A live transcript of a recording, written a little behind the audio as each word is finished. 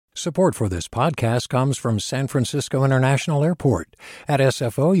Support for this podcast comes from San Francisco International Airport. At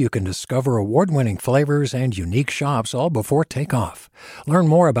SFO, you can discover award-winning flavors and unique shops all before takeoff. Learn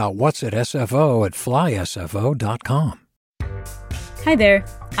more about what's at SFO at flysfo.com. Hi there,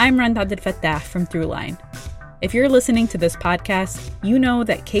 I'm Rand Abdelfattah from Throughline. If you're listening to this podcast, you know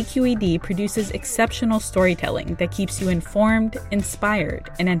that KQED produces exceptional storytelling that keeps you informed, inspired,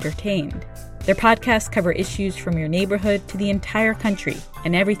 and entertained. Their podcasts cover issues from your neighborhood to the entire country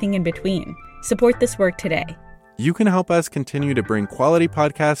and everything in between. Support this work today. You can help us continue to bring quality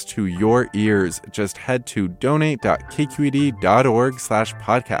podcasts to your ears. Just head to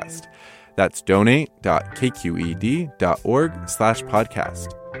donate.kqed.org/podcast. That's donate.kqed.org/podcast.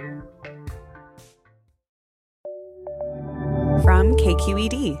 From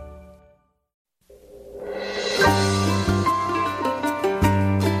KQED.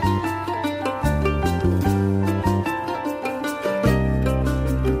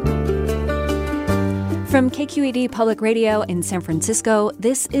 From KQED Public Radio in San Francisco,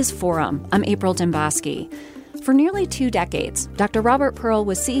 this is Forum. I'm April Dembosky. For nearly 2 decades, Dr. Robert Pearl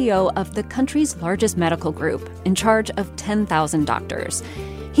was CEO of the country's largest medical group, in charge of 10,000 doctors.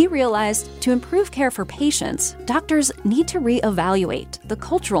 He realized to improve care for patients, doctors need to reevaluate the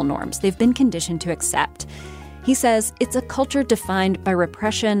cultural norms they've been conditioned to accept. He says it's a culture defined by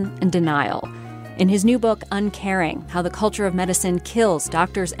repression and denial. In his new book, Uncaring: How the Culture of Medicine Kills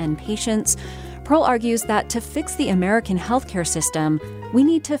Doctors and Patients, Pearl argues that to fix the American healthcare system, we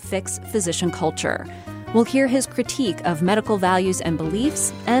need to fix physician culture. We'll hear his critique of medical values and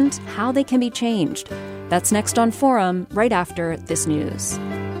beliefs and how they can be changed. That's next on Forum, right after this news.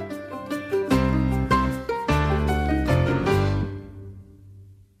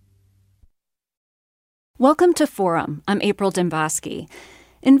 Welcome to Forum. I'm April Dembosky.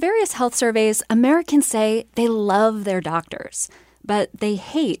 In various health surveys, Americans say they love their doctors, but they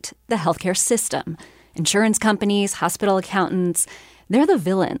hate the healthcare system. Insurance companies, hospital accountants, they're the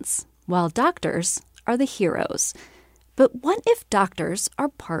villains, while doctors are the heroes. But what if doctors are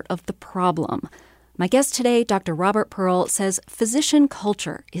part of the problem? My guest today, Dr. Robert Pearl, says physician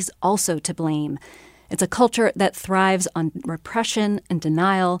culture is also to blame. It's a culture that thrives on repression and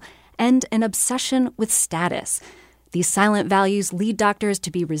denial and an obsession with status. These silent values lead doctors to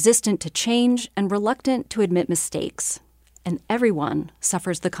be resistant to change and reluctant to admit mistakes. And everyone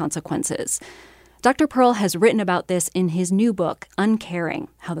suffers the consequences. Dr. Pearl has written about this in his new book, Uncaring: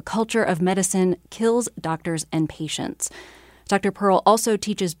 How the Culture of Medicine Kills Doctors and Patients. Dr. Pearl also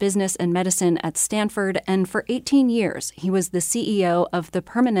teaches business and medicine at Stanford, and for 18 years, he was the CEO of the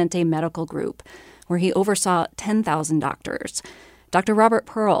Permanente Medical Group, where he oversaw 10,000 doctors. Dr. Robert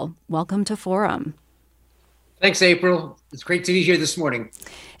Pearl, welcome to Forum. Thanks, April. It's great to be here this morning.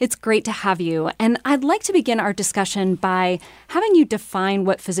 It's great to have you. And I'd like to begin our discussion by having you define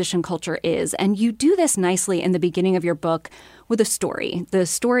what physician culture is. And you do this nicely in the beginning of your book with a story, the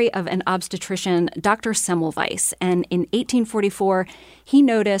story of an obstetrician, Dr. Semmelweis. And in 1844, he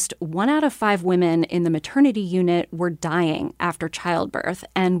noticed 1 out of 5 women in the maternity unit were dying after childbirth.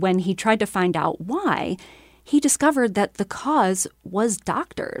 And when he tried to find out why, he discovered that the cause was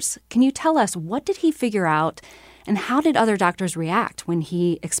doctors. Can you tell us, what did he figure out, and how did other doctors react when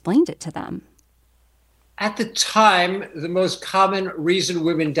he explained it to them? At the time, the most common reason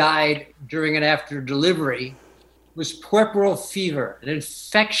women died during and after delivery was puerperal fever, an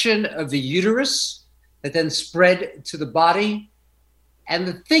infection of the uterus that then spread to the body. And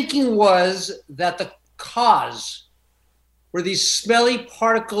the thinking was that the cause were these smelly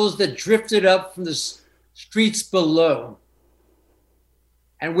particles that drifted up from the streets below.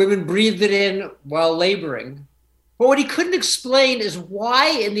 And women breathed it in while laboring. But what he couldn't explain is why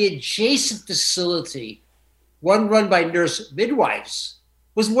in the adjacent facility, one run by nurse midwives,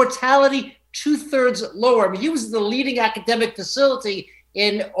 was mortality 2/3 lower. I mean, he was the leading academic facility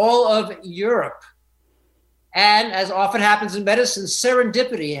in all of Europe. And as often happens in medicine,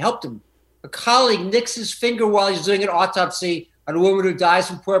 serendipity helped him. A colleague nicks his finger while he's doing an autopsy on a woman who dies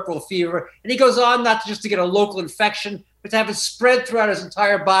from puerperal fever. And he goes on not just to get a local infection, but to have it spread throughout his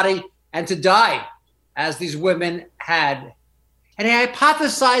entire body and to die, as these women had. And he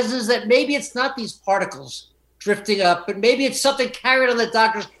hypothesizes that maybe it's not these particles drifting up, but maybe it's something carried on the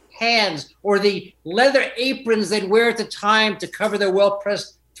doctor's hands or the leather aprons they'd wear at the time to cover their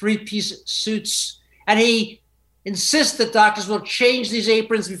well-pressed 3-piece suits. And he insists that doctors will change these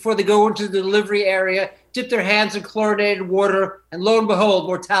aprons before they go into the delivery area, dip their hands in chlorinated water, and lo and behold,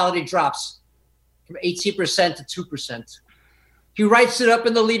 mortality drops from 18% to 2%. He writes it up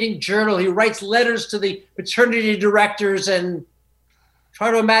in the leading journal. He writes letters to the maternity directors, and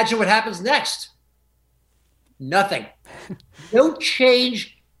try to imagine what happens next. Nothing. No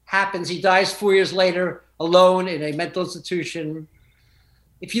change happens. He dies 4 years later, alone in a mental institution.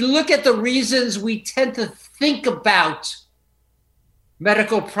 If you look at the reasons we tend to think about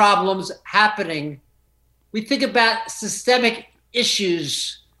medical problems happening, we think about systemic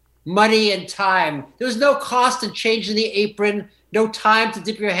issues, money and time. There was no cost in changing the apron, no time to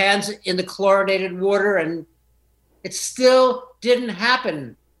dip your hands in the chlorinated water, and it still didn't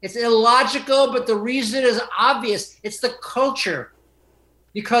happen. It's illogical, but the reason is obvious. It's the culture.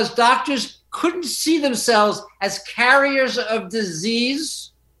 Because doctors couldn't see themselves as carriers of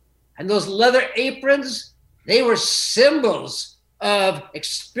disease, and those leather aprons, they were symbols of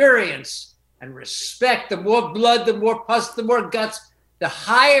experience and respect. The more blood, the more pus, the more guts, the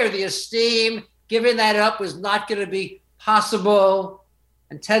higher the esteem. Giving that up was not going to be possible.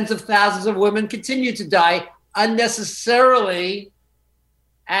 And tens of thousands of women continue to die unnecessarily.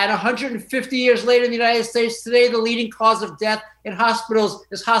 And 150 years later in the United States, today, the leading cause of death in hospitals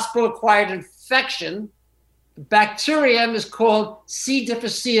is hospital-acquired infection. The bacterium is called C.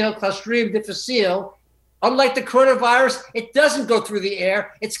 difficile, Clostridium difficile. Unlike the coronavirus, it doesn't go through the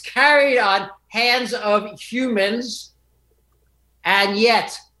air. It's carried on hands of humans. And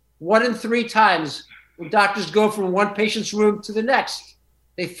yet, 1 in 3 times when doctors go from one patient's room to the next,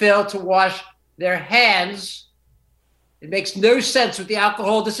 they fail to wash their hands. It makes no sense with the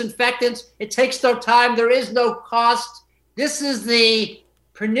alcohol disinfectants. It takes no time. There is no cost. This is the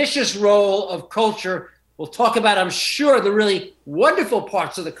pernicious role of culture. We'll talk about, I'm sure, the really wonderful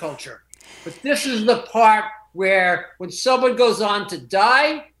parts of the culture. But this is the part where when someone goes on to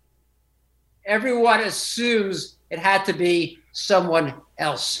die, everyone assumes it had to be someone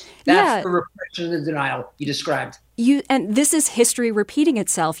else. That's the repression and denial you described. And this is history repeating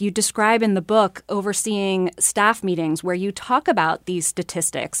itself. You describe in the book overseeing staff meetings where you talk about these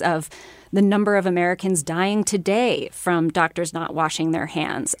statistics of the number of Americans dying today from doctors not washing their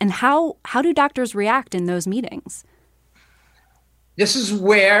hands. And how do doctors react in those meetings? This is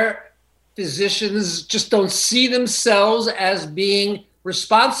where physicians just don't see themselves as being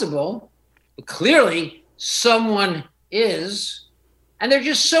responsible. But clearly, someone is. And there are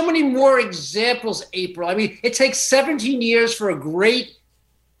just so many more examples, April. I mean, it takes 17 years for a great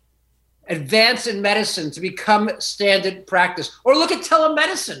advance in medicine to become standard practice. Or look at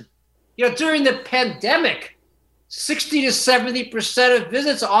telemedicine. You know, during the pandemic, 60 to 70% of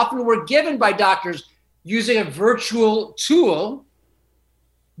visits often were given by doctors using a virtual tool.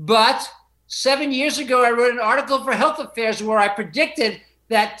 But 7 years ago, I wrote an article for Health Affairs where I predicted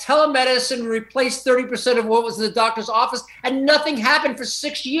that telemedicine replaced 30% of what was in the doctor's office, and nothing happened for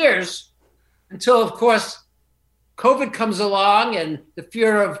 6 years until, of course, COVID comes along and the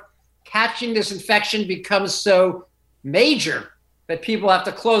fear of catching this infection becomes so major that people have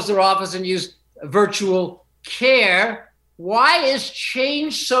to close their office and use virtual care. Why is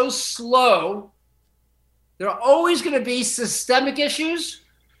change so slow? There are always going to be systemic issues,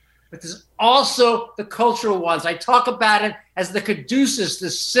 but there's also the cultural ones. I talk about it as the caduceus, the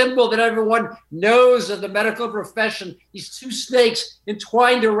symbol that everyone knows of the medical profession. These two snakes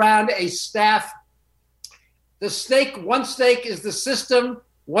entwined around a staff. The snake, one snake is the system,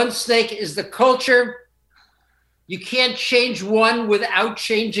 one snake is the culture. You can't change one without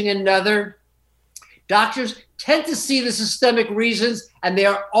changing another. Doctors tend to see the systemic reasons, and they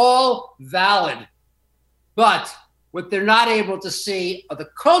are all valid. But what they're not able to see are the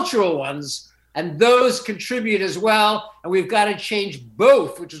cultural ones, and those contribute as well. And we've got to change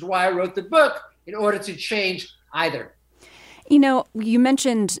both, which is why I wrote the book, in order to change either. You know, you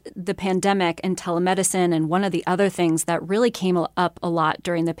mentioned the pandemic and telemedicine, and one of the other things that really came up a lot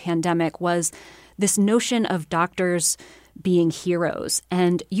during the pandemic was this notion of doctors being heroes.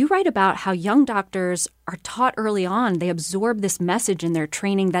 And you write about how young doctors are taught early on, they absorb this message in their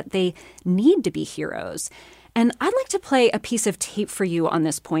training that they need to be heroes. And I'd like to play a piece of tape for you on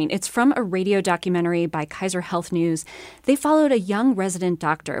this point. It's from a radio documentary by Kaiser Health News. They followed a young resident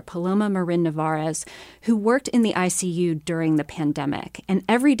doctor, Paloma Marin Navarez, who worked in the ICU during the pandemic. And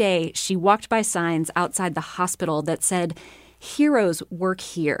every day she walked by signs outside the hospital that said, "Heroes work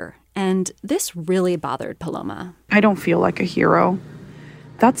here." And this really bothered Paloma. I don't feel like a hero.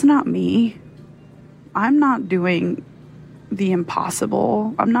 That's not me. I'm not doing the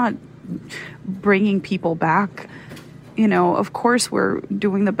impossible. I'm not bringing people back. You know, of course we're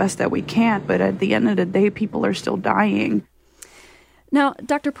doing the best that we can, but at the end of the day, people are still dying. Now,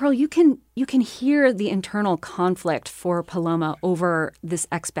 Dr. Pearl, you can hear the internal conflict for Paloma over this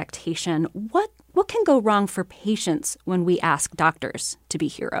expectation. What can go wrong for patients when we ask doctors to be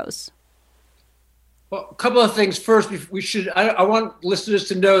heroes? Well, a couple of things. First, I want listeners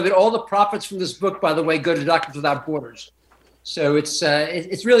to know that all the profits from this book, by the way, go to Doctors Without Borders. So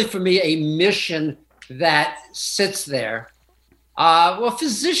it's really, for me, a mission that sits there. Well,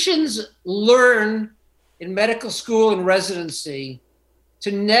 physicians learn in medical school and residency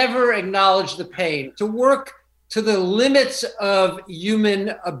to never acknowledge the pain, to work to the limits of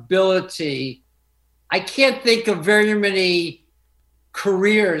human ability. I can't think of very many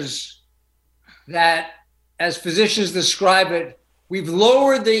careers that, as physicians describe it, we've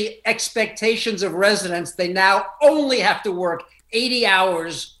lowered the expectations of residents. They now only have to work 80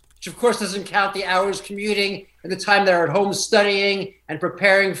 hours, which of course doesn't count the hours commuting and the time they're at home studying and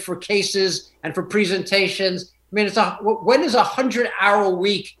preparing for cases and for presentations. I mean, when is a 100-hour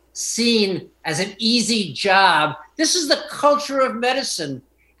week seen as an easy job? This is the culture of medicine,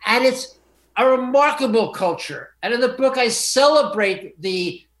 and it's a remarkable culture. And in the book, I celebrate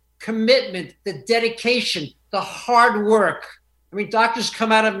the commitment, the dedication, the hard work. I mean, doctors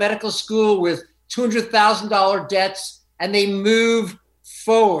come out of medical school with $200,000 debts, and they move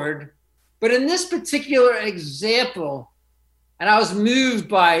forward. But in this particular example, and I was moved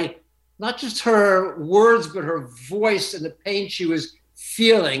by not just her words, but her voice and the pain she was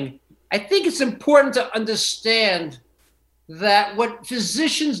feeling, I think it's important to understand that what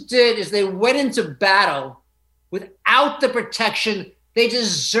physicians did is they went into battle without the protection they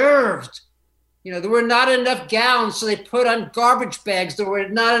deserved. You know, there were not enough gowns, so they put on garbage bags. There were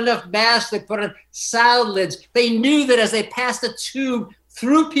not enough masks, they put on salad lids. They knew that as they passed a tube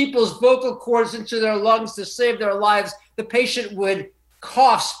through people's vocal cords into their lungs to save their lives, the patient would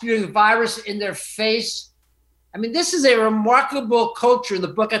cough, spewing virus in their face. I mean, this is a remarkable culture. In the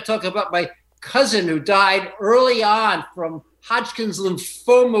book, I talk about my cousin who died early on from Hodgkin's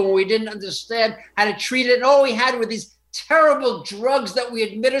lymphoma when we didn't understand how to treat it. And all we had were these terrible drugs that we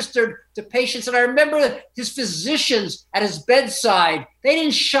administered to patients. And I remember his physicians at his bedside, they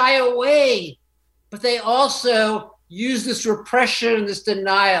didn't shy away, but they also used this repression and this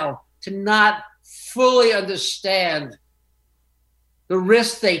denial to not fully understand the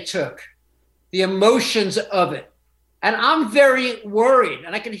risk they took, the emotions of it. And I'm very worried,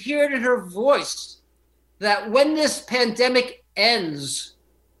 and I can hear it in her voice, that when this pandemic ends,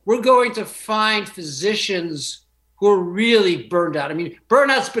 we're going to find physicians who are really burned out. I mean,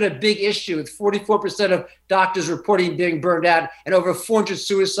 burnout's been a big issue, with 44% of doctors reporting being burned out and over 400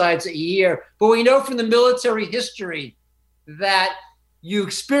 suicides a year. But we know from the military history that you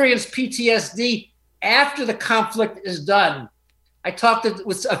experience PTSD after the conflict is done. I talked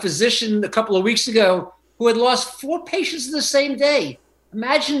with a physician a couple of weeks ago who had lost 4 patients in the same day.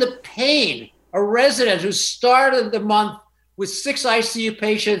 Imagine the pain. A resident who started the month with 6 ICU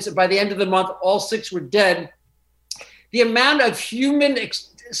patients, and by the end of the month, all 6 were dead. The amount of human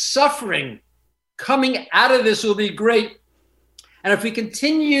suffering coming out of this will be great. And if we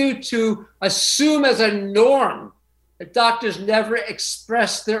continue to assume as a norm that doctors never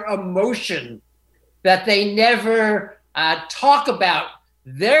express their emotion, that they never talk about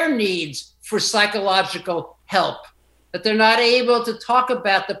their needs for psychological help, that they're not able to talk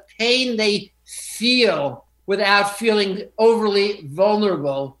about the pain they feel without feeling overly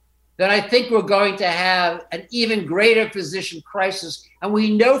vulnerable, then I think we're going to have an even greater physician crisis. And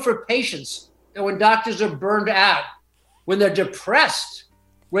we know for patients that when doctors are burned out, when they're depressed,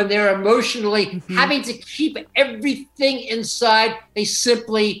 when they're emotionally having to keep everything inside, they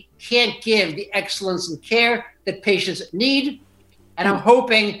simply can't give the excellence in care that patients need. And I'm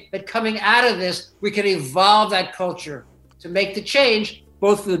hoping that coming out of this, we can evolve that culture to make the change,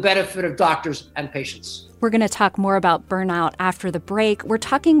 both for the benefit of doctors and patients. We're going to talk more about burnout after the break. We're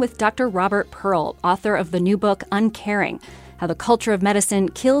talking with Dr. Robert Pearl, author of the new book, Uncaring: How the Culture of Medicine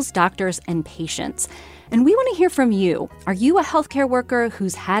Kills Doctors and Patients. And we want to hear from you. Are you a healthcare worker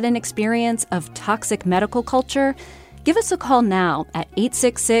who's had an experience of toxic medical culture? Give us a call now at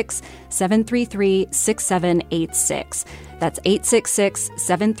 866-733-6786. That's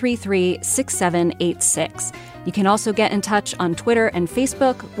 866-733-6786. You can also get in touch on Twitter and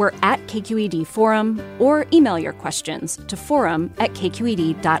Facebook. We're at KQED Forum, or email your questions to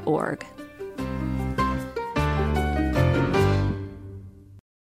forum@kqed.org.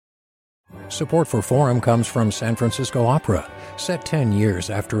 Support for Forum comes from San Francisco Opera. Set 10 years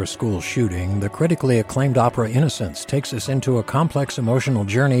after a school shooting, the critically acclaimed opera Innocence takes us into a complex emotional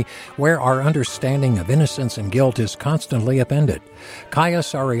journey where our understanding of innocence and guilt is constantly upended. Kaya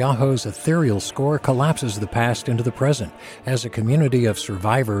Sariaho's ethereal score collapses the past into the present as a community of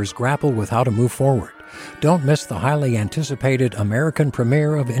survivors grapple with how to move forward. Don't miss the highly anticipated American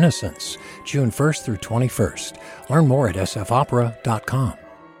premiere of Innocence, June 1st through 21st. Learn more at sfopera.com.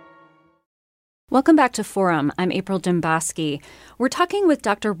 Welcome back to Forum. I'm April Dembosky. We're talking with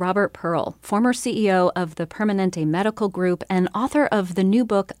Dr. Robert Pearl, former CEO of the Permanente Medical Group and author of the new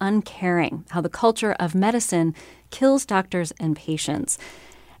book, Uncaring: How the Culture of Medicine Kills Doctors and Patients.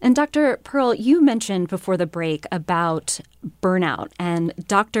 And Dr. Pearl, you mentioned before the break about burnout, and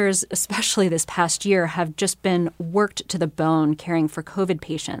doctors, especially this past year, have just been worked to the bone caring for COVID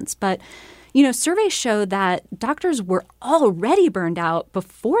patients. But, surveys show that doctors were already burned out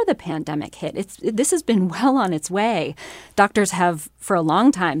before the pandemic hit. This has been well on its way. Doctors have, for a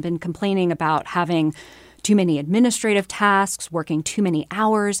long time, been complaining about having too many administrative tasks, working too many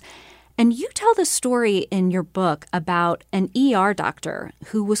hours. And you tell the story in your book about an ER doctor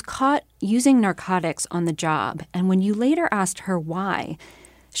who was caught using narcotics on the job. And when you later asked her why,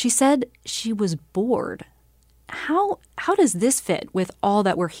 she said she was bored. How does this fit with all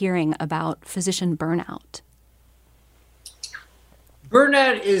that we're hearing about physician burnout?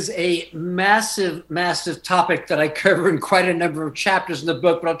 Burnout is a massive, massive topic that I cover in quite a number of chapters in the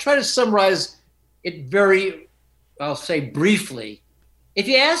book, but I'll try to summarize it briefly. If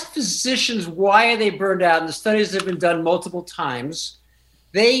you ask physicians why are they burned out, and the studies have been done multiple times,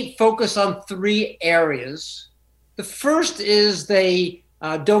 they focus on three areas. The first is they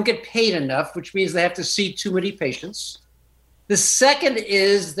don't get paid enough, which means they have to see too many patients. The second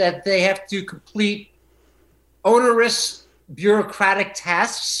is that they have to complete onerous bureaucratic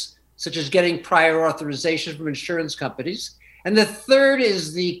tasks, such as getting prior authorization from insurance companies. And the third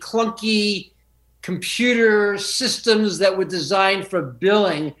is the clunky computer systems that were designed for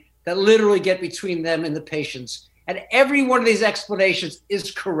billing that literally get between them and the patients. And every one of these explanations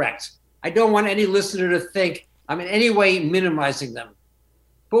is correct. I don't want any listener to think I'm in any way minimizing them.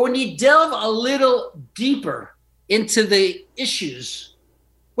 But when you delve a little deeper into the issues,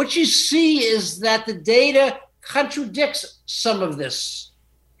 what you see is that the data contradicts some of this.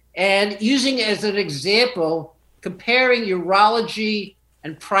 And using as an example, comparing urology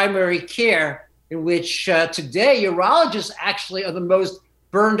and primary care, in which today urologists actually are the most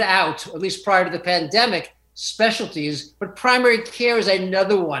burned out, at least prior to the pandemic, specialties, but primary care is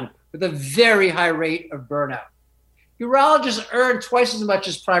another one with a very high rate of burnout. Urologists earn twice as much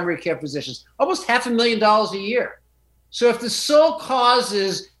as primary care physicians, almost $500,000 a year. So if the sole cause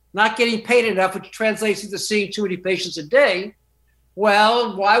is not getting paid enough, which translates into seeing too many patients a day,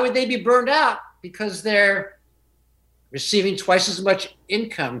 well, why would they be burned out? Because they're receiving twice as much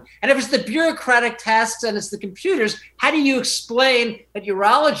income. And if it's the bureaucratic tasks and it's the computers, how do you explain that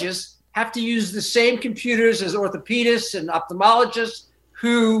urologists have to use the same computers as orthopedists and ophthalmologists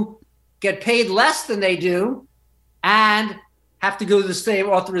who get paid less than they do and have to go to the same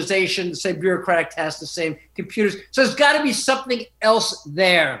authorization, the same bureaucratic tasks, the same computers? So there's got to be something else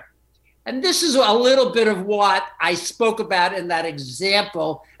there. And this is a little bit of what I spoke about in that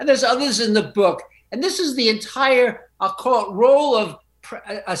example. And there's others in the book. And this is the entire, I'll call it, role of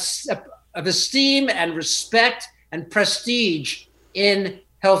esteem and respect and prestige in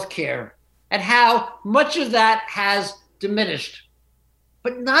healthcare, and how much of that has diminished,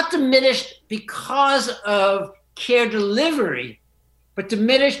 but not diminished because of care delivery, but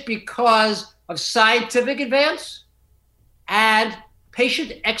diminished because of scientific advance and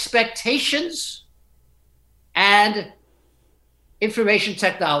patient expectations and information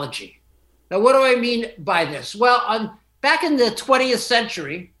technology. Now, what do I mean by this? Well, back in the 20th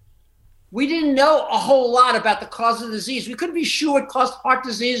century, we didn't know a whole lot about the cause of the disease. We couldn't be sure what caused heart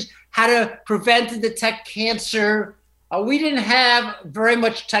disease, how to prevent and detect cancer. We didn't have very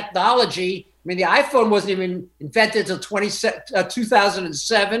much technology. I mean, the iPhone wasn't even invented until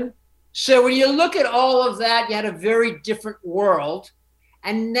 2007. So when you look at all of that, you had a very different world.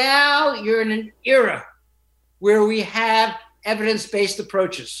 And now you're in an era where we have evidence-based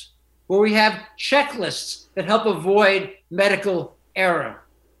approaches, where we have checklists that help avoid medical error.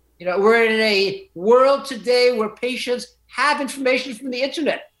 We're in a world today where patients have information from the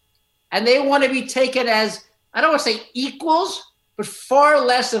internet, and they want to be taken as, I don't want to say equals, but far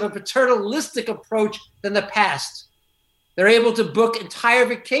less of a paternalistic approach than the past. They're able to book entire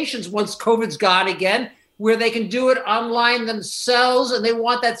vacations once COVID's gone again, where they can do it online themselves, and they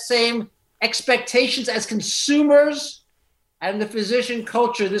want that same expectations as consumers. And the physician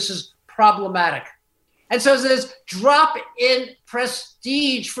culture, this is problematic. And so there's drop in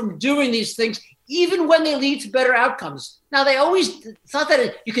prestige from doing these things, even when they lead to better outcomes. Now, it's not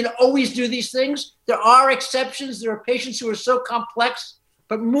that you can always do these things. There are exceptions. There are patients who are so complex,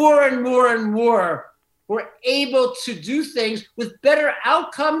 but more and more and more, we're able to do things with better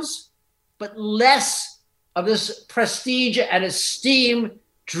outcomes, but less of this prestige and esteem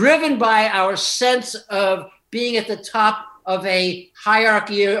driven by our sense of being at the top of a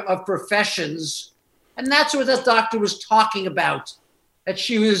hierarchy of professions. And that's what the doctor was talking about, that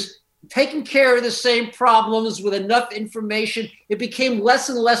she was taking care of the same problems with enough information. It became less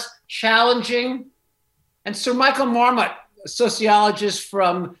and less challenging. And Sir Michael Marmot, a sociologist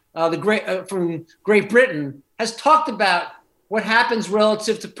from Great Britain, has talked about what happens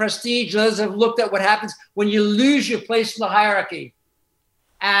relative to prestige. Others have looked at what happens when you lose your place in the hierarchy.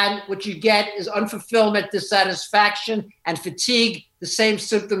 And what you get is unfulfillment, dissatisfaction, and fatigue, the same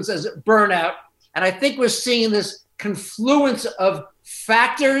symptoms as burnout. And I think we're seeing this confluence of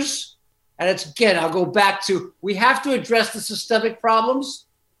factors. And it's, again, I'll go back to, we have to address the systemic problems,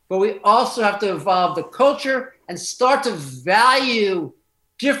 but we also have to evolve the culture and start to value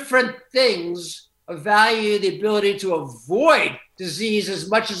different things, value the ability to avoid disease as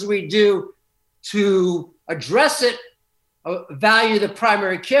much as we do to address it, value the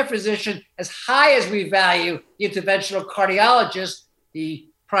primary care physician as high as we value the interventional cardiologist. The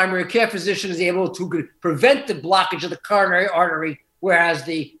primary care physician is able to prevent the blockage of the coronary artery, whereas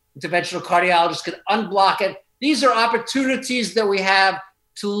the interventional cardiologist can unblock it. These are opportunities that we have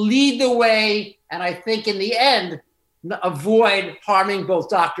to lead the way, and I think in the end, avoid harming both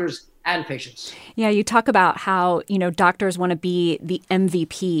doctors and patients. Yeah, you talk about how, doctors want to be the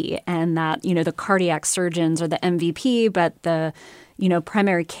MVP and that, the cardiac surgeons are the MVP, but the,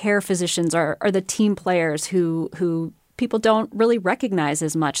 primary care physicians are the team players who people don't really recognize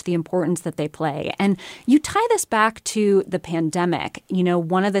as much the importance that they play. And you tie this back to the pandemic.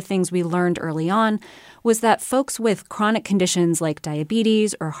 One of the things we learned early on was that folks with chronic conditions like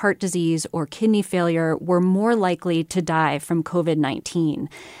diabetes or heart disease or kidney failure were more likely to die from COVID-19.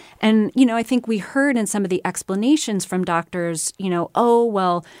 And, I think we heard in some of the explanations from doctors,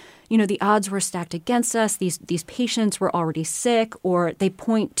 the odds were stacked against us. These patients were already sick, or they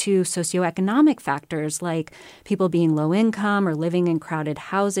point to socioeconomic factors like people being low income or living in crowded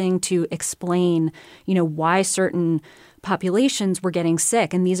housing to explain, why certain populations were getting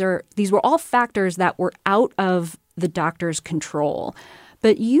sick. And these were all factors that were out of the doctor's control.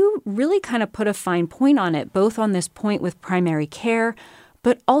 But you really kind of put a fine point on it, both on this point with primary care,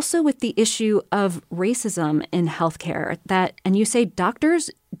 but also with the issue of racism in healthcare. And you say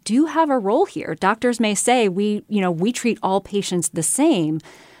doctors do have a role here. Doctors may say we treat all patients the same,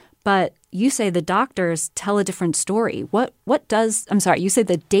 but you say the doctors tell a different story. You say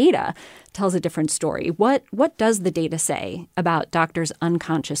the data tells a different story. What does the data say about doctors'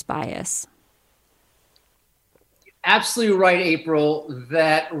 unconscious bias? Absolutely right, April,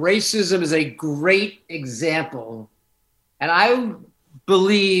 that racism is a great example. And I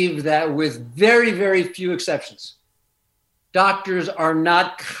believe that with very, very few exceptions, doctors are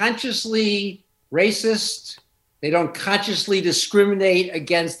not consciously racist. They don't consciously discriminate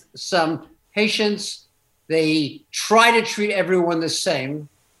against some patients. They try to treat everyone the same.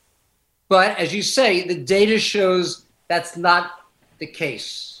 But as you say, the data shows that's not the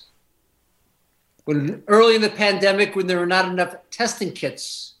case. When early in the pandemic, when there were not enough testing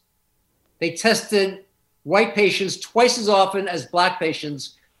kits, they tested white patients twice as often as black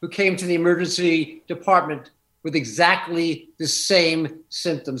patients who came to the emergency department with exactly the same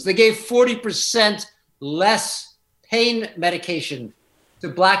symptoms. They gave 40% less pain medication to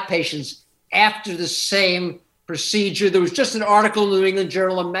black patients after the same procedure. There was just an article in the New England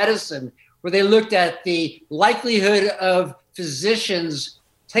Journal of Medicine where they looked at the likelihood of physicians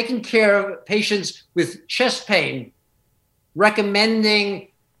taking care of patients with chest pain, recommending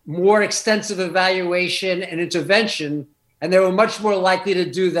more extensive evaluation and intervention, and they were much more likely to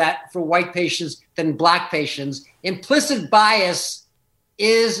do that for white patients than black patients. Implicit bias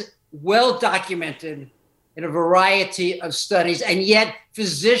is well documented in a variety of studies, and yet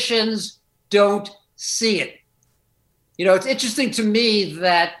physicians don't see it. It's interesting to me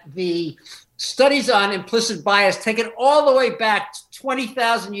that the studies on implicit bias take it all the way back to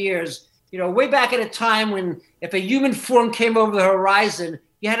 20,000 years, way back at a time when if a human form came over the horizon,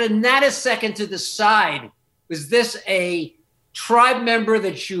 you had a nanosecond to decide, was this a tribe member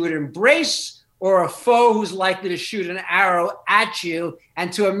that you would embrace or a foe who's likely to shoot an arrow at you,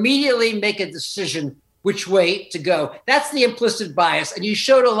 and to immediately make a decision which way to go. That's the implicit bias. And you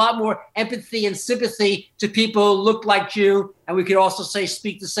showed a lot more empathy and sympathy to people who looked like you, and we could also say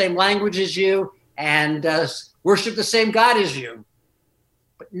speak the same language as you and worship the same God as you.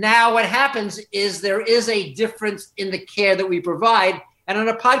 But now what happens is there is a difference in the care that we provide. And on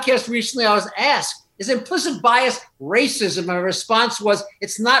a podcast recently, I was asked, is implicit bias racism? My response was,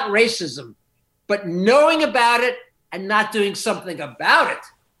 it's not racism, but knowing about it and not doing something about it,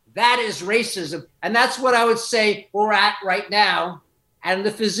 that is racism. And that's what I would say we're at right now. And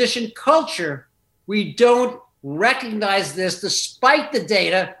the physician culture, we don't recognize this despite the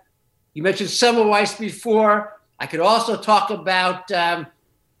data. You mentioned Semmelweis before. I could also talk about a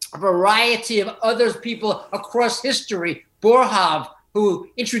variety of other people across history. Boerhaave, who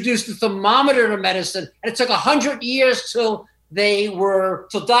introduced the thermometer to medicine, and it took 100 years till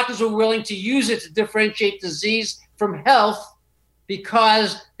doctors were willing to use it to differentiate disease from health,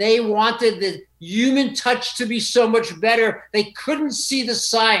 because they wanted the human touch to be so much better. They couldn't see the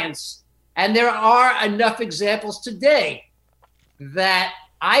science. And there are enough examples today that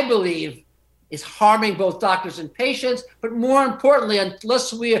I believe is harming both doctors and patients. But more importantly,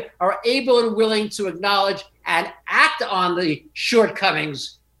 unless we are able and willing to acknowledge and act on the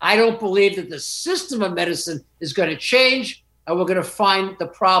shortcomings, I don't believe that the system of medicine is going to change, and we're going to find the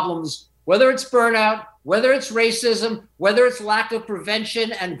problems, whether it's burnout, whether it's racism, whether it's lack of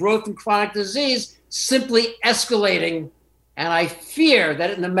prevention and growth in chronic disease, simply escalating. And I fear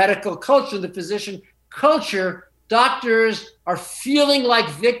that in the medical culture, the physician culture, doctors are feeling like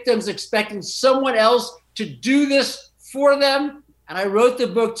victims, expecting someone else to do this for them. And I wrote the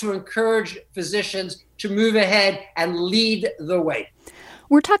book to encourage physicians to move ahead and lead the way.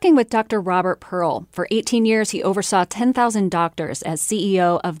 We're talking with Dr. Robert Pearl. For 18 years, he oversaw 10,000 doctors as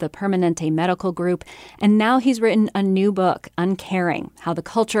CEO of the Permanente Medical Group, and now he's written a new book, Uncaring: How the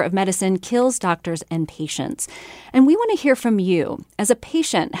Culture of Medicine Kills Doctors and Patients. And we want to hear from you. As a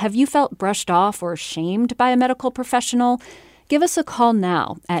patient, have you felt brushed off or shamed by a medical professional? Give us a call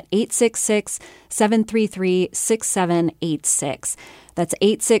now at 866-733-6786. That's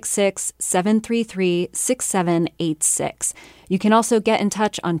 866-733-6786. You can also get in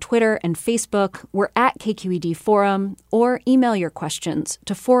touch on Twitter and Facebook. We're at KQED Forum, or email your questions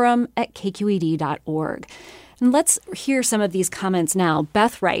to forum@kqed.org. And let's hear some of these comments now.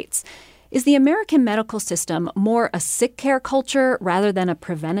 Beth writes, is the American medical system more a sick care culture rather than a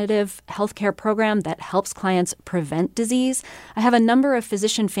preventative healthcare program that helps clients prevent disease? I have a number of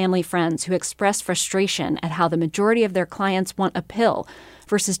physician family friends who express frustration at how the majority of their clients want a pill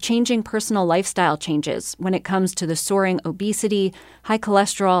versus changing personal lifestyle changes when it comes to the soaring obesity, high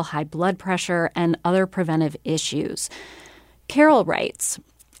cholesterol, high blood pressure, and other preventive issues. Carol writes,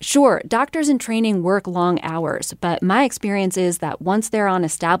 sure, doctors in training work long hours, but my experience is that once they're on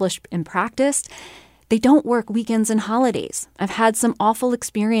established and practiced, they don't work weekends and holidays. I've had some awful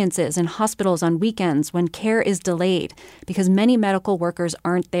experiences in hospitals on weekends when care is delayed because many medical workers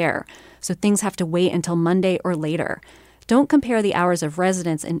aren't there, so things have to wait until Monday or later. Don't compare the hours of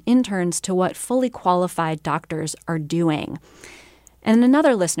residents and interns to what fully qualified doctors are doing. And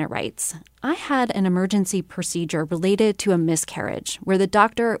another listener writes, I had an emergency procedure related to a miscarriage where the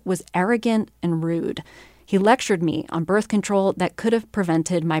doctor was arrogant and rude. He lectured me on birth control that could have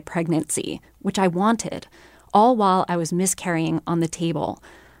prevented my pregnancy, which I wanted, all while I was miscarrying on the table.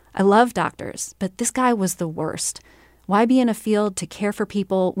 I love doctors, but this guy was the worst. Why be in a field to care for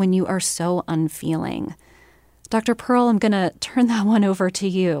people when you are so unfeeling? Dr. Pearl, I'm going to turn that one over to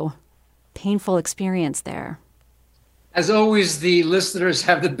you. Painful experience there. As always, the listeners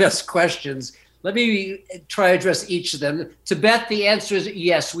have the best questions. Let me try to address each of them. To Beth, the answer is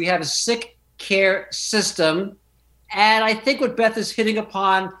yes. We have a sick care system. And I think what Beth is hitting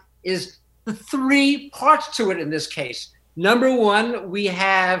upon is the three parts to it in this case. Number one, we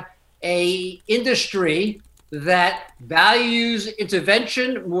have an industry that values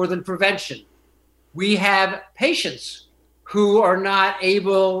intervention more than prevention. We have patients who are not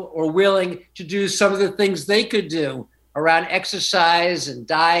able or willing to do some of the things they could do around exercise and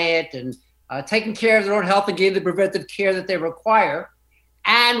diet and taking care of their own health and getting the preventive care that they require.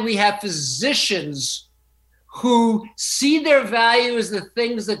 And we have physicians who see their value as the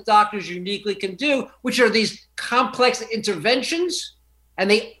things that doctors uniquely can do, which are these complex interventions, and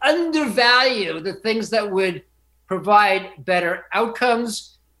they undervalue the things that would provide better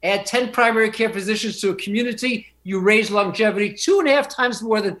outcomes. Add 10 primary care physicians to a community, you raise longevity 2.5 times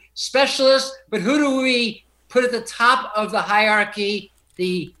more than specialists. But who do we put at the top of the hierarchy?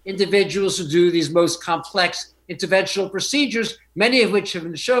 The individuals who do these most complex interventional procedures, many of which have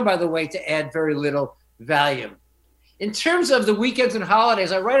been shown, by the way, to add very little value. In terms of the weekends and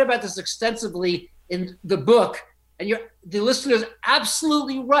holidays, I write about this extensively in the book, and the listener is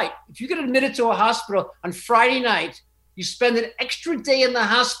absolutely right. If you get admitted to a hospital on Friday night, you spend an extra day in the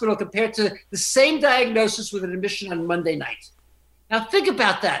hospital compared to the same diagnosis with an admission on Monday night. Now think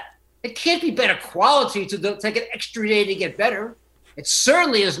about that. It can't be better quality to take an extra day to get better. It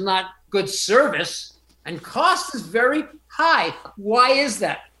certainly is not good service, and cost is very high. Why is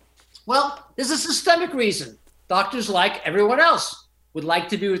that? Well, there's a systemic reason. Doctors, like everyone else, would like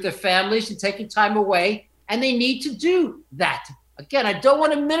to be with their families and taking time away, and they need to do that. Again, I don't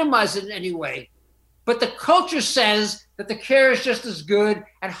want to minimize it in any way, But the culture says that the care is just as good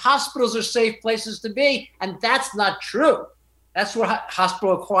and hospitals are safe places to be. And that's not true. That's where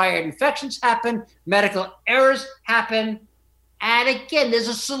hospital-acquired infections happen, medical errors happen. And again, there's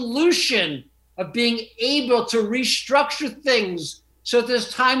a solution of being able to restructure things so that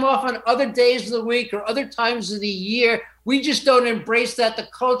there's time off on other days of the week or other times of the year. We just don't embrace that. The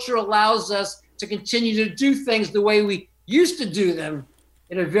culture allows us to continue to do things the way we used to do them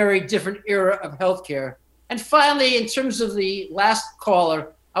in a very different era of healthcare. And finally, in terms of the last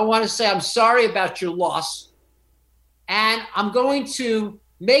caller, I want to say I'm sorry about your loss. And I'm going to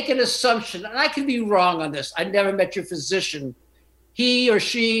make an assumption, and I could be wrong on this. I never met your physician. He or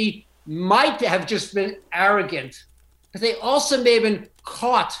she might have just been arrogant, but they also may have been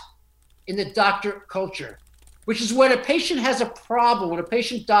caught in the doctor culture, which is when a patient has a problem, when a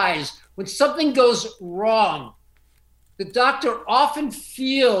patient dies, when something goes wrong, the doctor often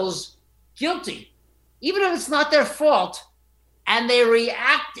feels guilty, even if it's not their fault, and they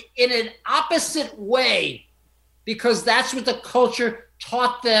react in an opposite way because that's what the culture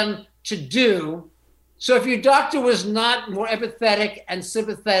taught them to do. So if your doctor was not more empathetic and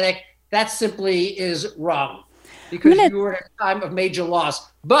sympathetic, that simply is wrong because you were at a time of major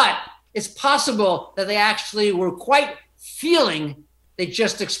loss. But it's possible that they actually were quite feeling. They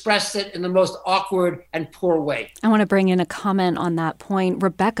just expressed it in the most awkward and poor way. I want to bring in a comment on that point.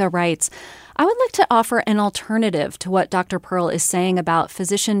 Rebecca writes, I would like to offer an alternative to what Dr. Pearl is saying about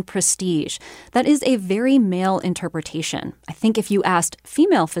physician prestige. That is a very male interpretation. I think if you asked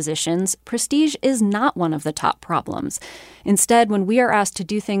female physicians, prestige is not one of the top problems. Instead, when we are asked to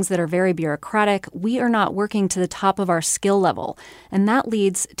do things that are very bureaucratic, we are not working to the top of our skill level, and that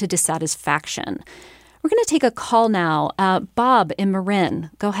leads to dissatisfaction. We're going to take a call now. Bob in Marin,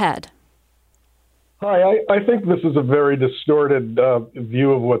 go ahead. Hi, I think this is a very distorted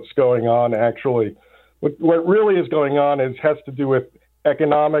view of what's going on, actually. What really is going on has to do with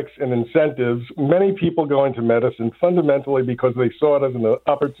economics and incentives. Many people go into medicine fundamentally because they saw it as an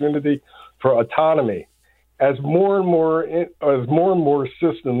opportunity for autonomy. As more and more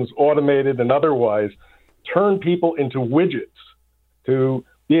systems, automated and otherwise, turn people into widgets to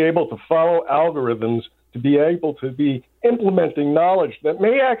be able to follow algorithms, to be able to be implementing knowledge that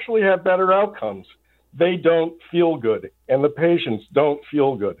may actually have better outcomes. They don't feel good, and the patients don't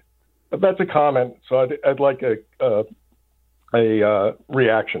feel good. But that's a comment, so I'd like a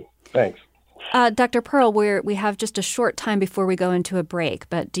reaction. Thanks. Dr. Pearl, we have just a short time before we go into a break,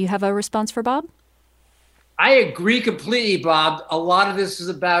 but do you have a response for Bob? I agree completely, Bob. A lot of this is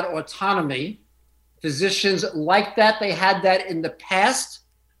about autonomy. Physicians like that. They had that in the past,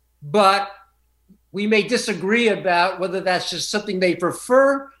 but we may disagree about whether that's just something they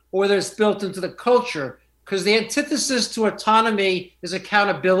prefer or whether it's built into the culture, because the antithesis to autonomy is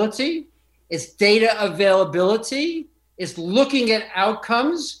accountability, it's data availability, it's looking at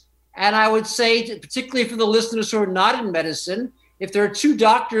outcomes. And I would say, particularly for the listeners who are not in medicine, if there are two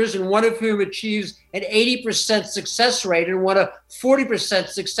doctors and one of whom achieves an 80% success rate and one a 40%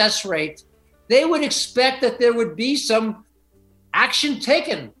 success rate, they would expect that there would be some action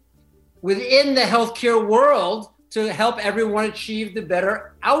taken within the healthcare world to help everyone achieve the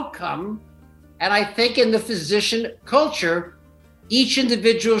better outcome. And I think in the physician culture, each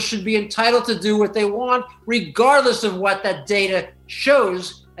individual should be entitled to do what they want, regardless of what that data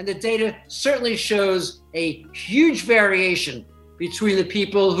shows. And the data certainly shows a huge variation between the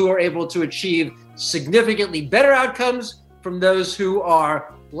people who are able to achieve significantly better outcomes from those who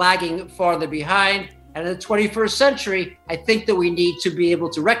are lagging farther behind. And in the 21st century, I think that we need to be able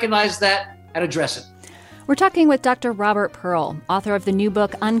to recognize that and address it. We're talking with Dr. Robert Pearl, author of the new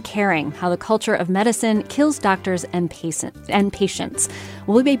book, Uncaring, How the Culture of Medicine Kills Doctors and Patients.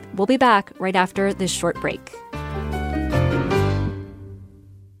 We'll be back right after this short break.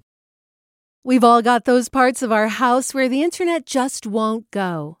 We've all got those parts of our house where the internet just won't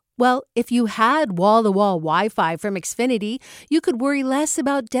go. Well, if you had wall-to-wall Wi-Fi from Xfinity, you could worry less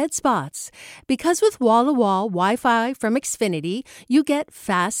about dead spots. Because with wall-to-wall Wi-Fi from Xfinity, you get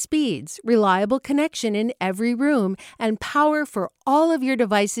fast speeds, reliable connection in every room, and power for all of your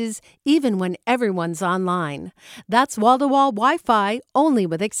devices, even when everyone's online. That's wall-to-wall Wi-Fi only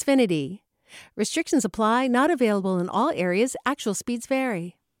with Xfinity. Restrictions apply, not available in all areas. Actual speeds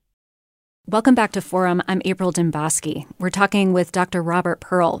vary. Welcome back to Forum. I'm April Dimboski. We're talking with Dr. Robert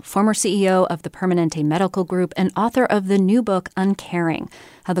Pearl, former CEO of the Permanente Medical Group and author of the new book, Uncaring,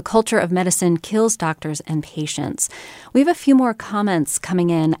 How the Culture of Medicine Kills Doctors and Patients. We have a few more comments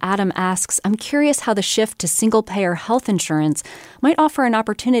coming in. Adam asks, I'm curious how the shift to single-payer health insurance might offer an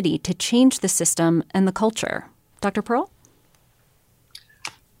opportunity to change the system and the culture. Dr. Pearl?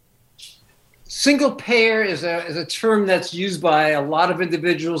 Single payer is a term that's used by a lot of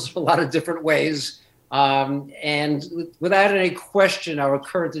individuals a lot of different ways. And without any question, our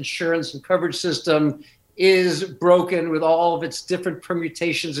current insurance and coverage system is broken with all of its different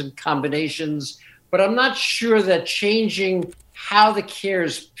permutations and combinations. But I'm not sure that changing how the care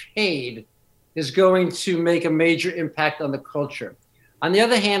is paid is going to make a major impact on the culture. On the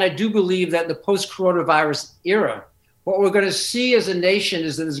other hand, I do believe that in the post-coronavirus era, what we're going to see as a nation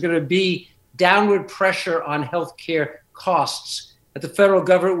is that there's going to be downward pressure on healthcare costs. That the federal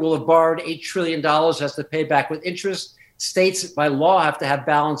government will have borrowed $8 trillion, has to pay back with interest. States, by law, have to have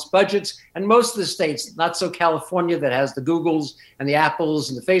balanced budgets. And most of the states, not so California that has the Googles and the Apples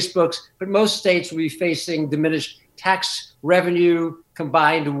and the Facebooks, but most states will be facing diminished tax revenue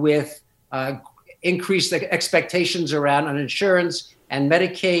combined with increased expectations around insurance and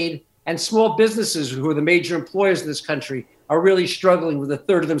Medicaid. And small businesses, who are the major employers in this country, are really struggling, with a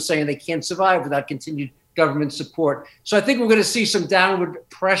third of them saying they can't survive without continued government support. So I think we're going to see some downward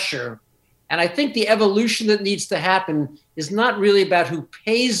pressure. And I think the evolution that needs to happen is not really about who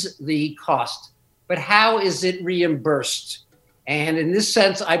pays the cost, but how is it reimbursed? And in this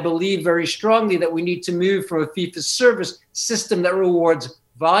sense, I believe very strongly that we need to move from a fee-for-service system that rewards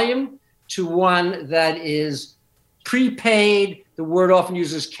volume to one that is prepaid. The word often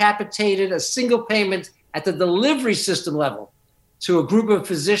uses capitated, a single payment at the delivery system level to a group of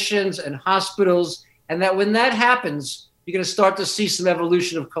physicians and hospitals. And that when that happens, you're going to start to see some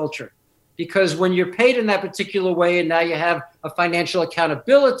evolution of culture. Because when you're paid in that particular way and now you have a financial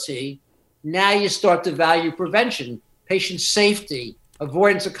accountability, now you start to value prevention, patient safety,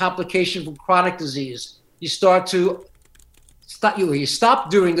 avoidance of complication from chronic disease. You start to you stop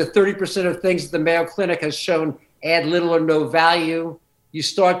doing the 30% of things that the Mayo Clinic has shown add little or no value. You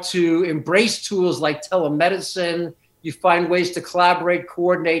start to embrace tools like telemedicine. You find ways to collaborate,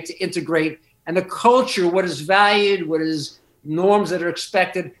 coordinate, to integrate. And the culture, what is valued, what is norms that are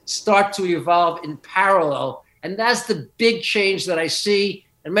expected, start to evolve in parallel. And that's the big change that I see.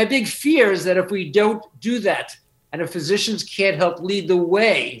 And my big fear is that if we don't do that, and if physicians can't help lead the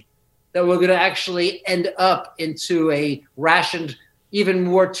way, that we're going to actually end up into a rationed, even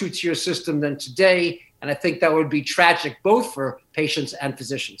more two-tier system than today. And I think that would be tragic, both for patients and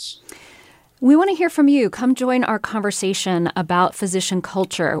physicians. We want to hear from you. Come join our conversation about physician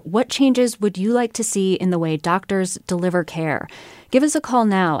culture. What changes would you like to see in the way doctors deliver care? Give us a call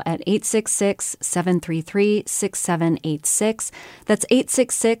now at 866-733-6786. That's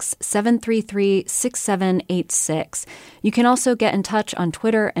 866-733-6786. You can also get in touch on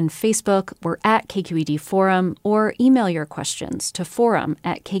Twitter and Facebook. We're at KQED Forum, or email your questions to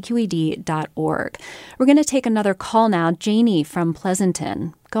forum@kqed.org. We're going to take another call now. Janie from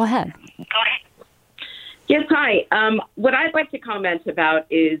Pleasanton. Go ahead. Yes, hi. What I'd like to comment about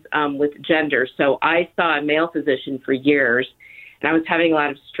is with gender. So I saw a male physician for years, and I was having a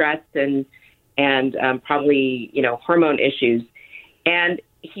lot of stress and probably, hormone issues. And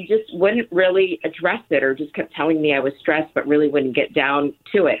he just wouldn't really address it, or just kept telling me I was stressed, but really wouldn't get down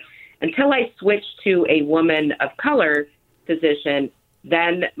to it. Until I switched to a woman of color physician,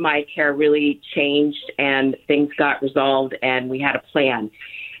 then my care really changed and things got resolved and we had a plan.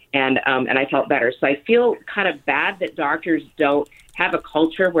 And I felt better. So I feel kind of bad that doctors don't have a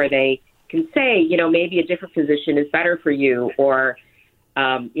culture where they can say, maybe a different physician is better for you, or,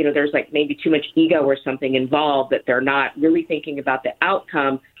 there's like maybe too much ego or something involved, that they're not really thinking about the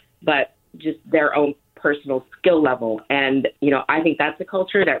outcome, but just their own personal skill level. And, I think that's a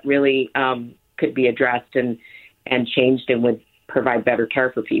culture that really could be addressed and changed, and would provide better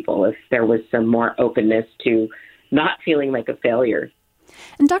care for people if there was some more openness to not feeling like a failure.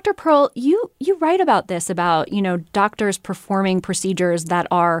 And Dr. Pearl, you write about this, about, doctors performing procedures that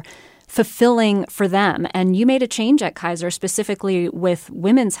are fulfilling for them. And you made a change at Kaiser specifically with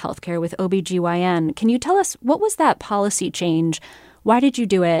women's healthcare, with OBGYN. Can you tell us, what was that policy change? Why did you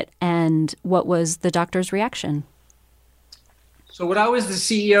do it? And what was the doctor's reaction? So when I was the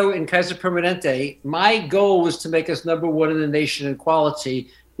CEO in Kaiser Permanente, my goal was to make us number one in the nation in quality,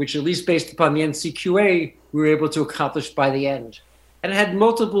 which, at least based upon the NCQA, we were able to accomplish by the end. And it had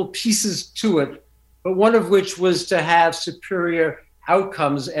multiple pieces to it, but one of which was to have superior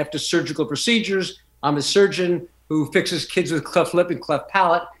outcomes after surgical procedures. I'm a surgeon who fixes kids with cleft lip and cleft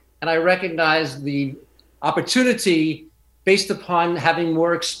palate, and I recognize the opportunity based upon having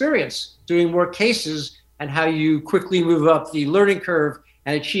more experience, doing more cases, and how you quickly move up the learning curve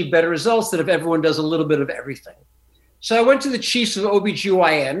and achieve better results than if everyone does a little bit of everything. So I went to the chiefs of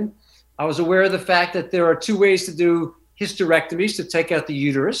OBGYN. I was aware of the fact that there are two ways to do hysterectomies, to take out the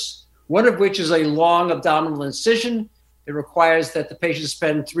uterus, one of which is a long abdominal incision, It requires that the patient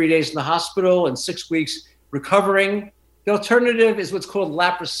spend 3 days in the hospital and 6 weeks recovering. The alternative is what's called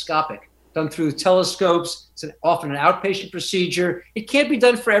laparoscopic, done through telescopes. It's often an outpatient procedure. It can't be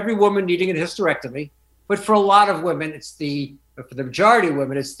done for every woman needing a hysterectomy, but for a lot of women, for the majority of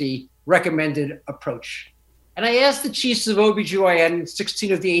women, it's the recommended approach. And I asked the chiefs of OBGYN,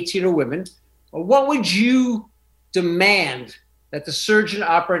 16 of the 18 are women, well, what would you demand that the surgeon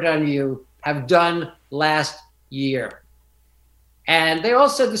operating on you have done last year? And they all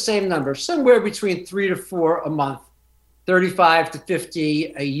said the same number, somewhere between 3 to 4 a month, 35 to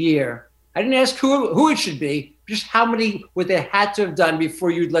 50 a year. I didn't ask who it should be, just how many would they had to have done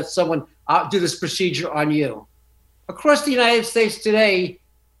before you'd let someone do this procedure on you. Across the United States today,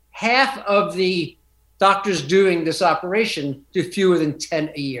 half of the doctors doing this operation do fewer than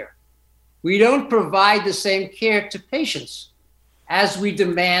 10 a year. We don't provide the same care to patients as we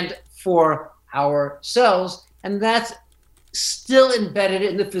demand for ourselves, and that's still embedded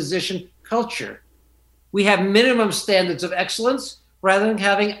in the physician culture. We have minimum standards of excellence rather than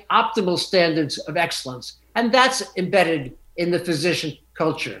having optimal standards of excellence, and that's embedded in the physician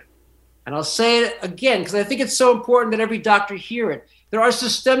culture. And I'll say it again, because I think it's so important that every doctor hear it. There are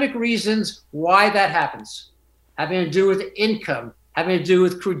systemic reasons why that happens, having to do with income, having to do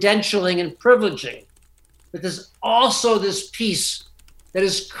with credentialing and privileging. But there's also this piece that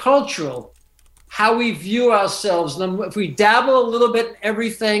is cultural, how we view ourselves. If we dabble a little bit in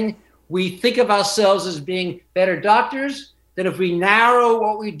everything, we think of ourselves as being better doctors than if we narrow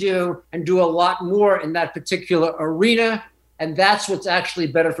what we do and do a lot more in that particular arena. And that's what's actually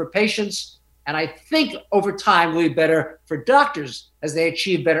better for patients. And I think over time will be better for doctors as they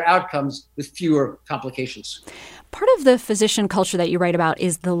achieve better outcomes with fewer complications. Part of the physician culture that you write about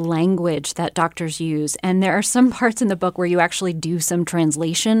is the language that doctors use. And there are some parts in the book where you actually do some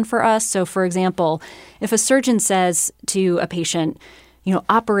translation for us. So, for example, if a surgeon says to a patient,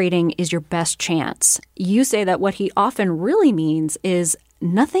 operating is your best chance, you say that what he often really means is,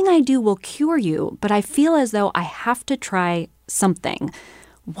 nothing I do will cure you, but I feel as though I have to try something.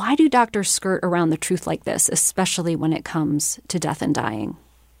 Why do doctors skirt around the truth like this, especially when it comes to death and dying?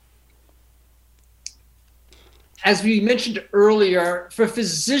 As we mentioned earlier, for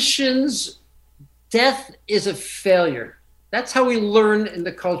physicians, death is a failure. That's how we learn in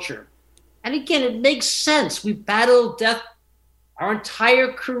the culture. And again, it makes sense. We battle death our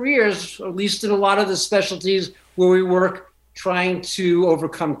entire careers, or at least in a lot of the specialties where we work, trying to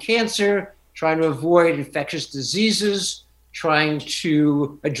overcome cancer, trying to avoid infectious diseases, trying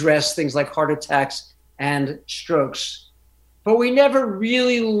to address things like heart attacks and strokes. But we never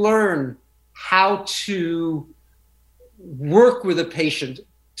really learn how to work with a patient,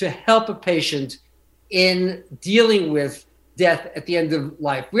 to help a patient in dealing with death at the end of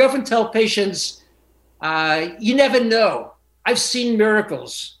life. We often tell patients, you never know. I've seen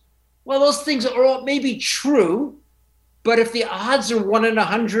miracles. Well, those things are all maybe true, but if the odds are 1 in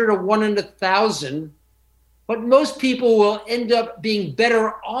 100 or 1 in 1,000, what most people will end up being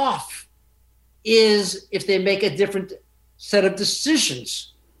better off is if they make a different set of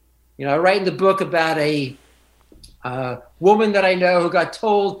decisions. I write in the book about a woman that I know who got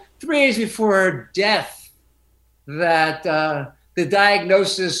told 3 days before her death that the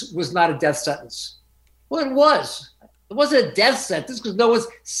diagnosis was not a death sentence. Well, it was. It wasn't a death sentence because no one's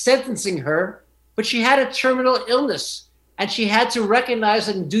sentencing her, but she had a terminal illness and she had to recognize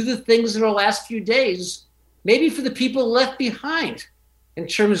and do the things in her last few days, maybe for the people left behind, in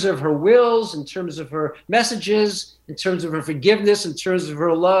terms of her wills, in terms of her messages, in terms of her forgiveness, in terms of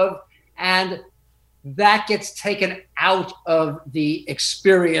her love. And that gets taken out of the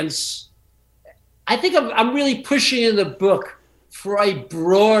experience. I think I'm really pushing in the book for a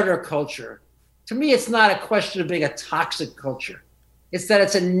broader culture. To me, it's not a question of being a toxic culture. It's that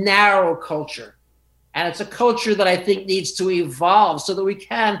it's a narrow culture. And it's a culture that I think needs to evolve so that we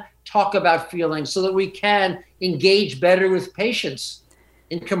can talk about feelings, so that we can engage better with patients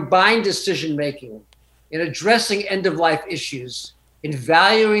in combined decision-making, in addressing end-of-life issues, in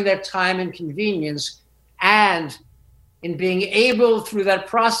valuing their time and convenience, and in being able through that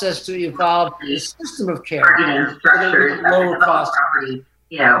process to evolve a system of care targeting structures that lower cost property,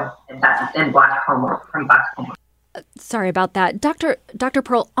 in Black homework. Sorry about that. Dr.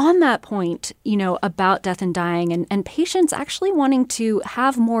 Pearl, on that point, about death and dying and patients actually wanting to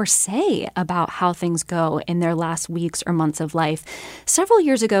have more say about how things go in their last weeks or months of life. Several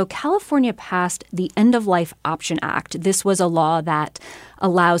years ago, California passed the End of Life Option Act. This was a law that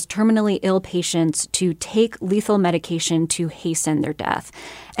allows terminally ill patients to take lethal medication to hasten their death.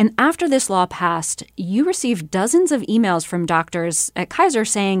 And after this law passed, you received dozens of emails from doctors at Kaiser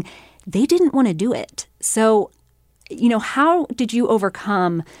saying they didn't want to do it. So how did you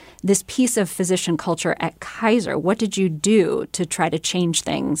overcome this piece of physician culture at Kaiser? What did you do to try to change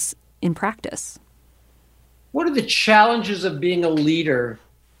things in practice? One of the challenges of being a leader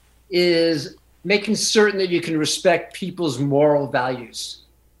is making certain that you can respect people's moral values.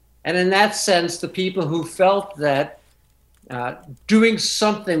 And in that sense, the people who felt that doing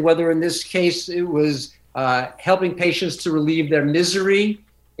something, whether in this case it was helping patients to relieve their misery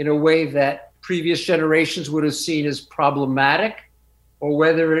in a way that previous generations would have seen as problematic, or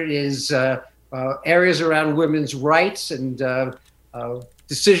whether it is areas around women's rights and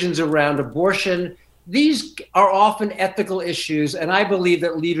decisions around abortion. These are often ethical issues, and I believe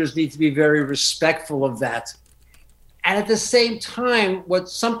that leaders need to be very respectful of that. And at the same time, what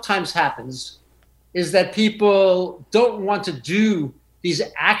sometimes happens is that people don't want to do these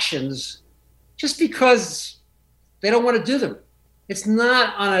actions just because they don't want to do them. It's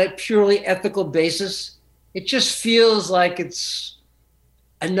not on a purely ethical basis. It just feels like it's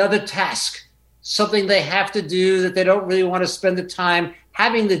another task, something they have to do that they don't really want to spend the time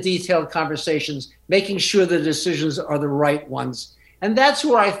having the detailed conversations, making sure the decisions are the right ones. And that's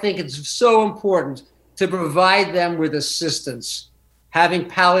where I think it's so important to provide them with assistance, having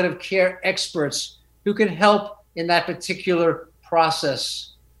palliative care experts who can help in that particular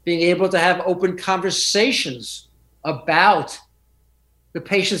process, being able to have open conversations about the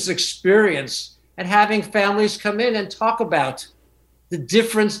patient's experience and having families come in and talk about the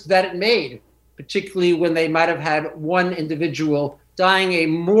difference that it made, particularly when they might have had one individual dying a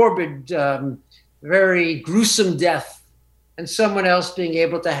morbid, very gruesome death, and someone else being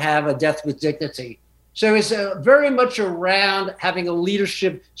able to have a death with dignity. So it's very much around having a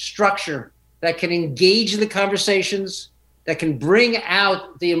leadership structure that can engage in the conversations, that can bring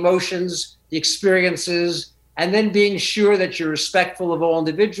out the emotions, the experiences, and then being sure that you're respectful of all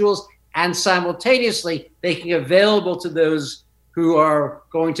individuals and simultaneously making available to those who are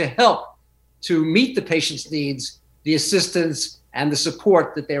going to help to meet the patient's needs, the assistance and the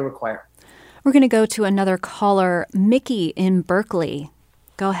support that they require. We're going to go to another caller, Mickey in Berkeley.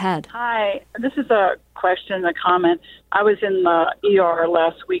 Go ahead. Hi, this is a question, a comment. I was in the ER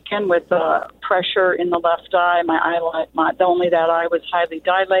last weekend with pressure in the left eye. Only that eye was highly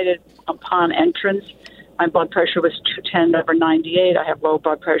dilated upon entrance. My blood pressure was 210/98. I have low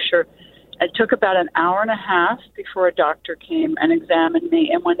blood pressure. It took about an hour and a half before a doctor came and examined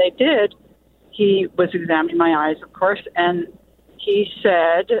me. And when they did, he was examining my eyes, of course, and he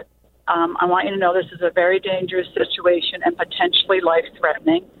said, I want you to know this is a very dangerous situation and potentially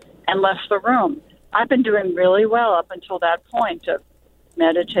life-threatening, and left the room. I've been doing really well up until that point of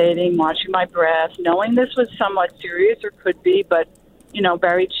meditating, watching my breath, knowing this was somewhat serious or could be, but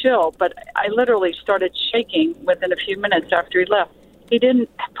very chill. But I literally started shaking within a few minutes after he left. He didn't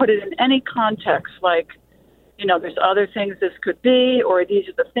put it in any context like, there's other things this could be, or these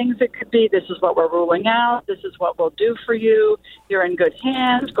are the things it could be. This is what we're ruling out. This is what we'll do for you. You're in good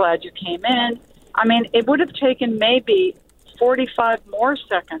hands. Glad you came in. I mean, it would have taken maybe 45 more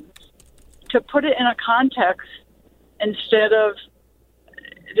seconds to put it in a context instead of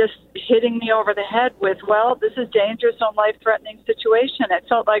just hitting me over the head with, well, this is dangerous and life-threatening situation. It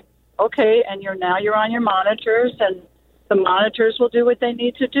felt like, okay, and you're on your monitors, and the monitors will do what they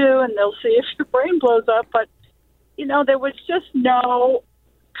need to do, and they'll see if your brain blows up. But, there was just no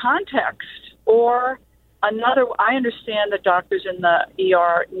context or another. I understand that doctors in the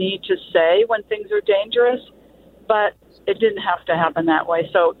ER need to say when things are dangerous, but it didn't have to happen that way.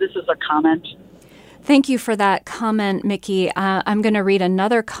 So this is a comment. Thank you for that comment, Mickey. I'm going to read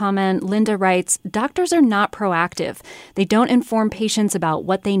another comment. Linda writes, doctors are not proactive. They don't inform patients about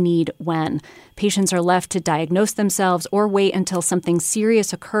what they need when. Patients are left to diagnose themselves or wait until something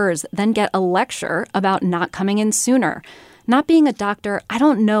serious occurs, then get a lecture about not coming in sooner. Not being a doctor, I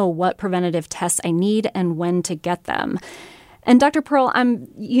don't know what preventative tests I need and when to get them. And Dr. Pearl,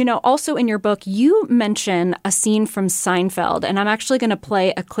 also in your book, you mention a scene from Seinfeld, and I'm actually going to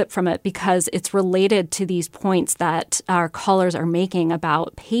play a clip from it because it's related to these points that our callers are making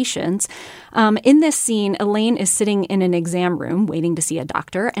about patients. In this scene, Elaine is sitting in an exam room waiting to see a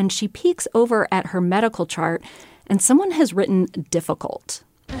doctor, and she peeks over at her medical chart, and someone has written difficult.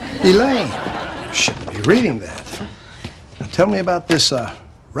 Elaine, you shouldn't be reading that. Now tell me about this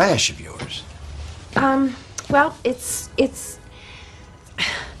rash of yours. Well, it's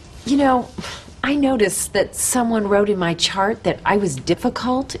I noticed that someone wrote in my chart that I was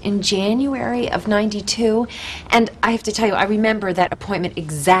difficult in January of '92, and I have to tell you, I remember that appointment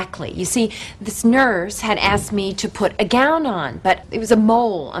exactly. You see, this nurse had asked me to put a gown on, but it was a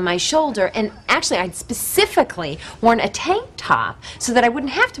mole on my shoulder, and actually I'd specifically worn a tank top so that I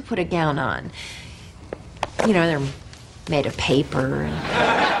wouldn't have to put a gown on. There are made of paper.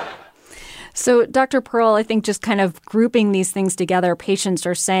 So, Dr. Pearl, I think just kind of grouping these things together, patients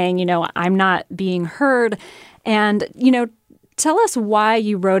are saying, I'm not being heard. And, tell us why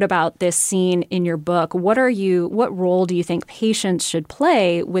you wrote about this scene in your book. What role do you think patients should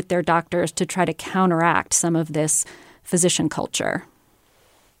play with their doctors to try to counteract some of this physician culture?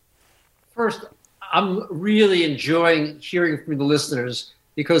 First, I'm really enjoying hearing from the listeners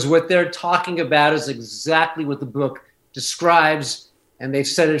because what they're talking about is exactly what the book describes, and they've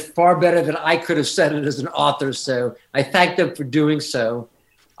said it far better than I could have said it as an author, so I thank them for doing so.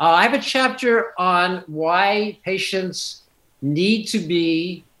 I have a chapter on why patients need to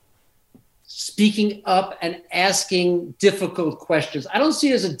be speaking up and asking difficult questions. I don't see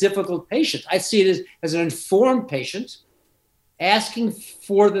it as a difficult patient. I see it as an informed patient asking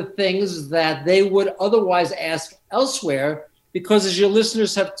for the things that they would otherwise ask elsewhere, because as your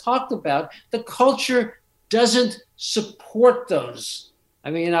listeners have talked about, the culture doesn't support those. I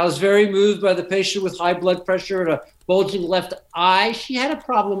mean, I was very moved by the patient with high blood pressure and a bulging left eye. She had a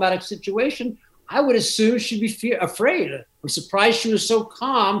problematic situation. I would assume she'd be afraid. I'm surprised she was so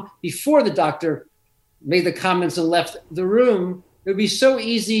calm before the doctor made the comments and left the room. It would be so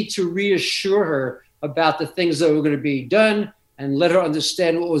easy to reassure her about the things that were going to be done and let her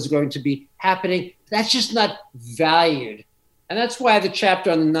understand what was going to be happening. That's just not valued. And that's why the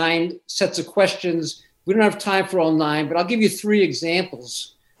chapter on the 9 sets of questions. We don't have time for all 9, but I'll give you 3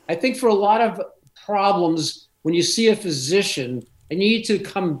 examples. I think for a lot of problems, when you see a physician and you need to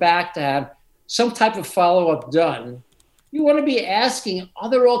come back to have some type of follow-up done, you want to be asking, are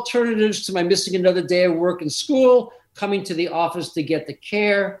there alternatives to my missing another day of work and school, coming to the office to get the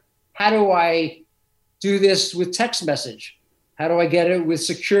care? How do I do this with text message? How do I get it with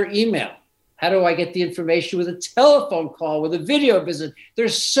secure email? How do I get the information with a telephone call, with a video visit?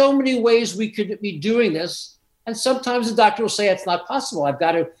 There's so many ways we could be doing this. And sometimes the doctor will say it's not possible. I've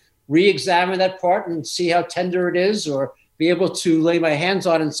got to re-examine that part and see how tender it is, or be able to lay my hands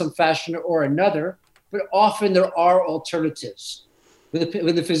on it in some fashion or another. But often there are alternatives.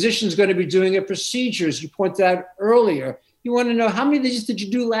 When the physician's going to be doing a procedure, as you pointed out earlier, you want to know, how many of these did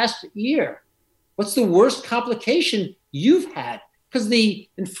you do last year? What's the worst complication you've had? Because the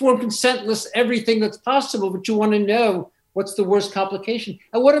informed consent lists everything that's possible, but you want to know what's the worst complication.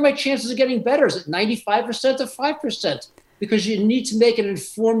 And what are my chances of getting better? Is it 95% or 5%? Because you need to make an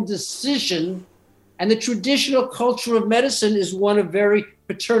informed decision. And the traditional culture of medicine is one of very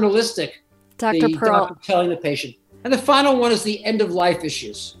paternalistic. Dr. Pearl. Doctor telling the patient. And the final one is the end of life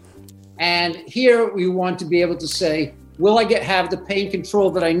issues. And here we want to be able to say, will I have the pain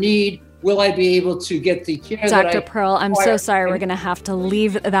control that I need? Will I be able to get the care that I Dr. Pearl, I'm so sorry. We're going to have to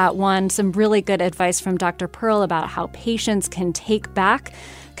leave that one. Some really good advice from Dr. Pearl about how patients can take back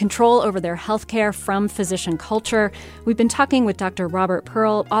control over their health care from physician culture. We've been talking with Dr. Robert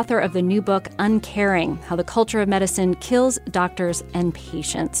Pearl, author of the new book, Uncaring: How the Culture of Medicine Kills Doctors and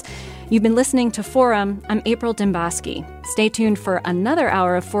Patients. You've been listening to Forum. I'm April Dembosky. Stay tuned for another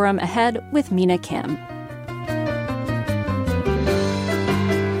hour of Forum ahead with Mina Kim.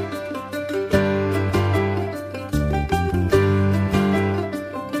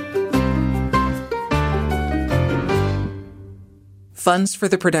 Funds for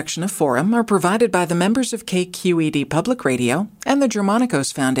the production of Forum are provided by the members of KQED Public Radio and the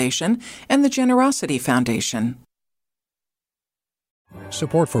Germanicos Foundation and the Generosity Foundation.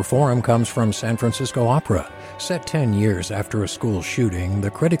 Support for Forum comes from San Francisco Opera. Set 10 years after a school shooting,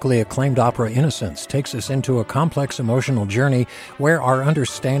 the critically acclaimed opera Innocence takes us into a complex emotional journey where our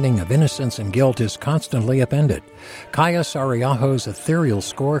understanding of innocence and guilt is constantly upended. Kaya Sariaho's ethereal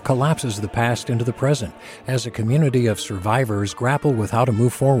score collapses the past into the present as a community of survivors grapple with how to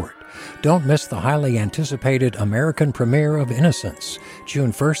move forward. Don't miss the highly anticipated American premiere of Innocence,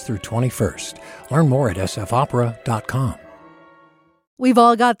 June 1st through 21st. Learn more at sfopera.com. We've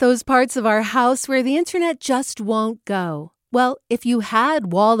all got those parts of our house where the internet just won't go. Well, if you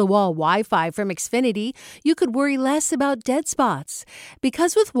had wall-to-wall Wi-Fi from Xfinity, you could worry less about dead spots.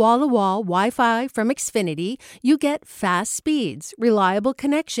 Because with wall-to-wall Wi-Fi from Xfinity, you get fast speeds, reliable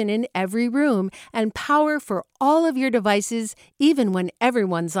connection in every room, and power for all of your devices, even when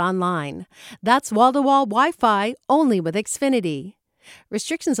everyone's online. That's wall-to-wall Wi-Fi only with Xfinity.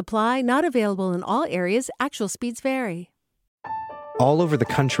 Restrictions apply, not available in all areas. Actual speeds vary. All over the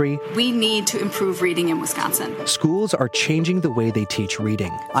country, we need to improve reading in Wisconsin. Schools are changing the way they teach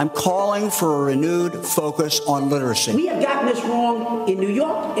reading. I'm calling for a renewed focus on literacy. We have gotten this wrong in New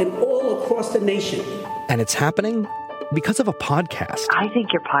York and all across the nation. And it's happening because of a podcast. I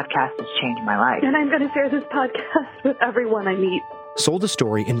think your podcast has changed my life. And I'm going to share this podcast with everyone I meet. Sold a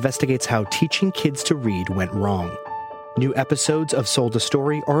Story investigates how teaching kids to read went wrong. New episodes of Sold a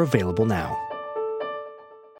Story are available now.